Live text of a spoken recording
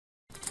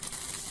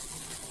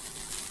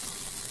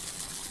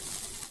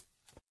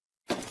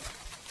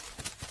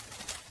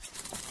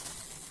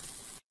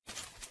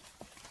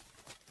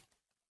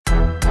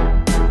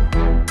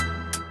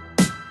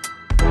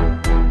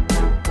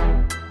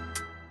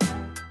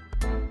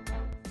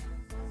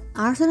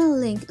Arsenal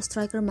link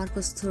striker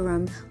Marcus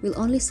Thuram will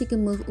only seek a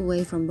move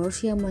away from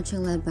Borussia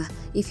Mönchengladbach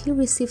if he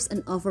receives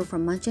an offer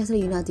from Manchester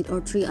United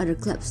or 3 other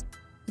clubs,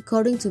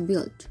 according to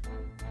Bild.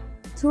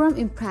 Thuram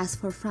impressed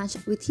for France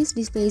with his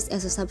displays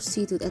as a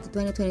substitute at the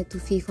 2022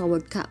 FIFA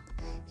World Cup.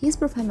 His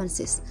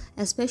performances,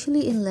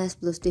 especially in Les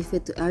Blues'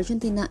 defeat to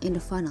Argentina in the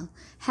final,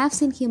 have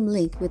seen him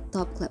linked with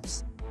top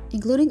clubs,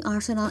 including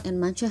Arsenal and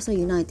Manchester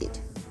United.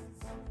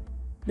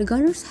 The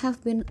Gunners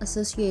have been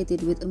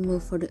associated with a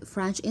move for the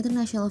French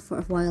international for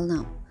a while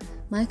now.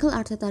 Mikel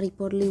Arteta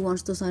reportedly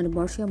wants to sign the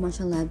Borussia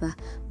Mönchengladbach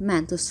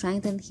man to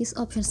strengthen his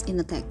options in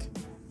attack.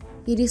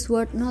 It is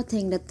worth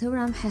noting that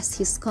Thuram has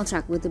his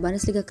contract with the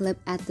Bundesliga club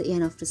at the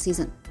end of the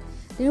season.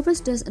 There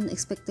was thus an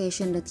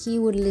expectation that he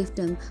would leave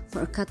them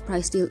for a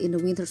cut-price deal in the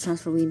winter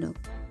transfer window.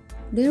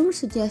 There were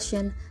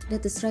suggestions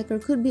that the striker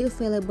could be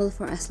available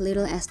for as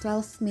little as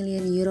 €12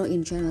 million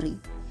in January.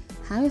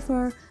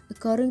 However,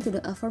 according to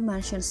the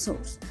aforementioned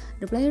source,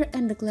 the player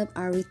and the club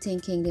are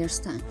rethinking their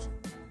stance.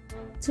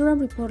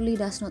 Thuram reportedly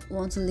does not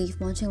want to leave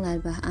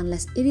Mönchengladbach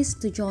unless it is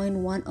to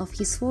join one of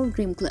his 4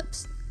 dream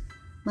clubs: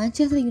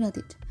 Manchester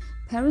United,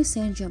 Paris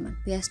Saint-Germain,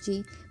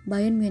 PSG,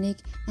 Bayern Munich,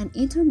 and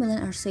Inter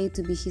Milan are said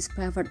to be his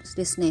preferred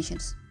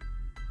destinations.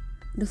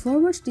 The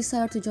forward's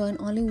desire to join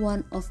only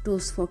one of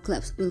those 4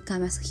 clubs will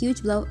come as a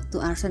huge blow to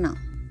Arsenal.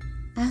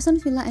 Aston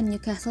Villa and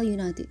Newcastle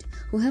United,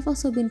 who have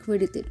also been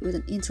credited with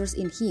an interest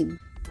in him,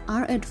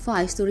 are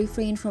advised to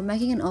refrain from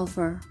making an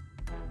offer.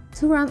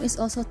 Thuram is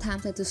also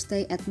tempted to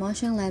stay at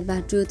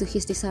Mönchengladbach due to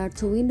his desire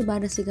to win the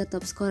Bundesliga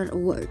top scorer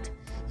award.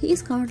 He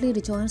is currently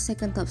the joint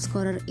second top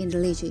scorer in the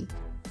league,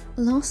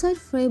 alongside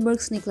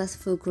Freiburg's Niklas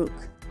Füllkrug.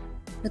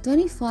 The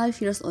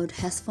 25-year-old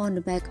has found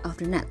the back of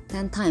the net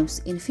 10 times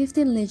in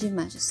 15 league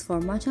matches for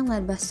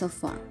Mönchengladbach so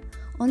far.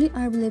 Only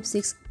RB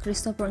Leipzig's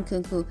Christopher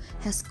Nkunku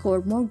has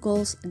scored more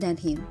goals than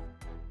him.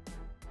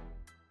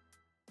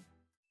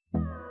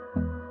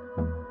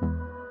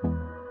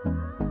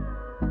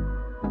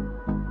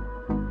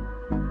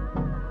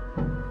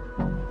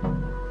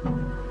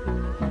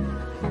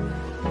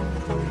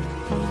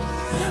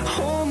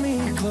 Hold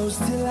me close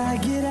till I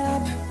get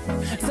up.